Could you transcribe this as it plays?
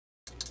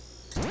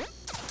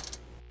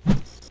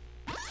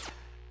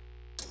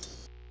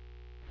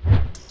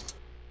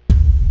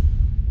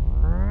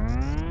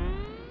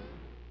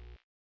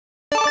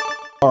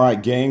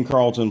right, gang,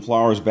 Carlton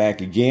Flowers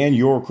back again,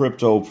 your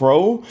crypto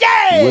pro.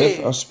 Yay!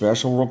 With a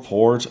special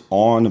report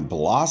on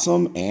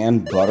Blossom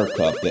and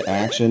Buttercup. The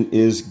action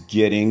is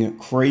getting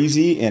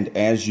crazy, and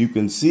as you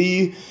can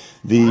see,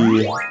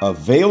 the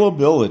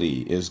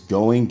availability is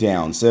going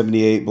down.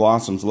 78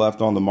 Blossoms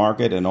left on the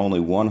market and only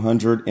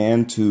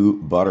 102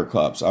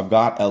 Buttercups. I've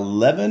got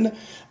 11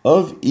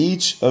 of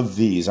each of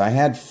these. I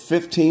had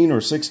 15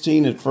 or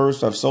 16 at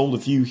first. I've sold a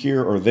few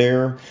here or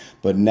there,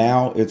 but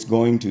now it's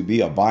going to be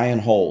a buy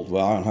and hold.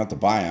 Well, I don't have to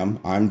buy them.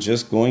 I'm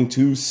just going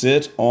to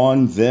sit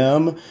on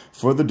them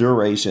for the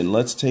duration.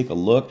 Let's take a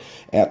look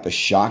at the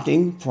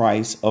shocking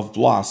price of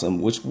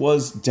Blossom, which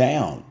was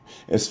down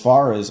as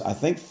far as, I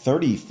think,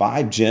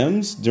 35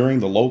 gems during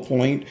the low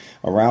point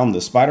around the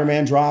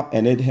Spiderman drop,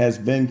 and it has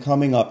been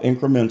coming up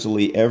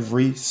incrementally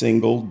every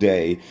single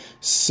day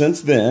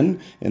since then.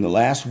 In the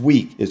last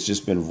week, it's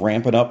just been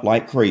ramping up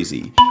like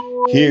crazy.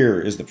 Here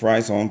is the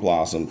price on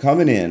Blossom,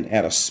 coming in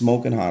at a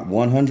smoking hot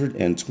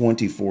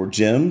 124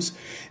 gems,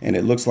 and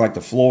it looks like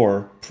the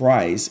floor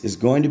price is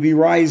going to be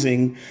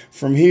rising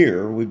from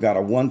here. We've got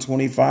a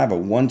 125, a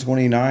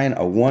 129,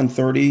 a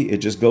 130. It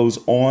just goes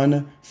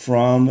on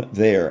from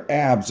there.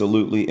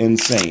 Absolutely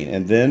insane.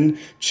 And then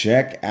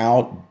check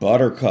out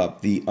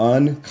Buttercup, the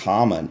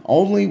uncommon.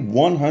 Only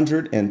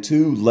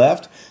 102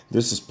 left.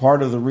 This is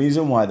part of the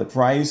reason why the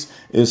price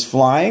is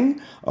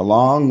flying,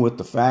 along with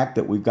the fact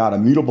that we've got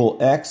Immutable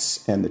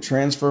X and the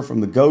transfer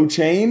from the Go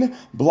chain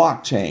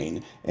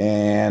blockchain.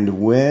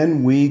 And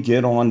when we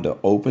get on to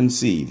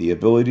OpenSea, the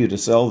ability to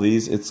sell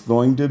these, it's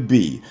going to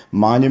be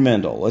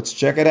monumental. Let's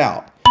check it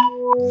out.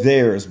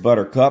 There's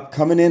Buttercup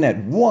coming in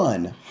at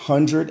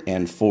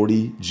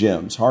 140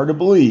 gems. Hard to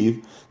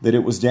believe that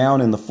it was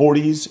down in the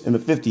 40s and the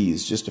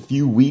 50s just a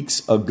few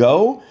weeks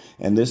ago.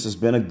 And this has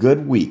been a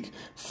good week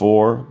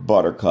for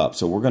Buttercup.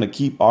 So we're going to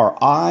keep our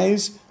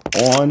eyes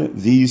on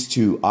these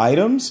two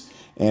items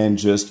and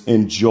just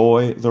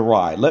enjoy the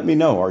ride. Let me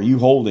know, are you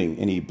holding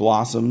any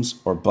Blossoms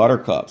or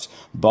Buttercups?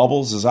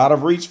 Bubbles is out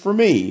of reach for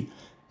me,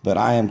 but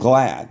I am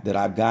glad that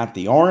I've got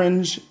the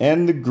orange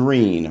and the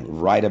green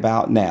right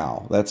about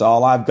now. That's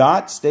all I've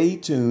got. Stay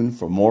tuned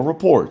for more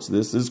reports.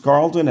 This is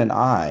Carlton, and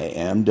I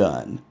am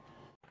done.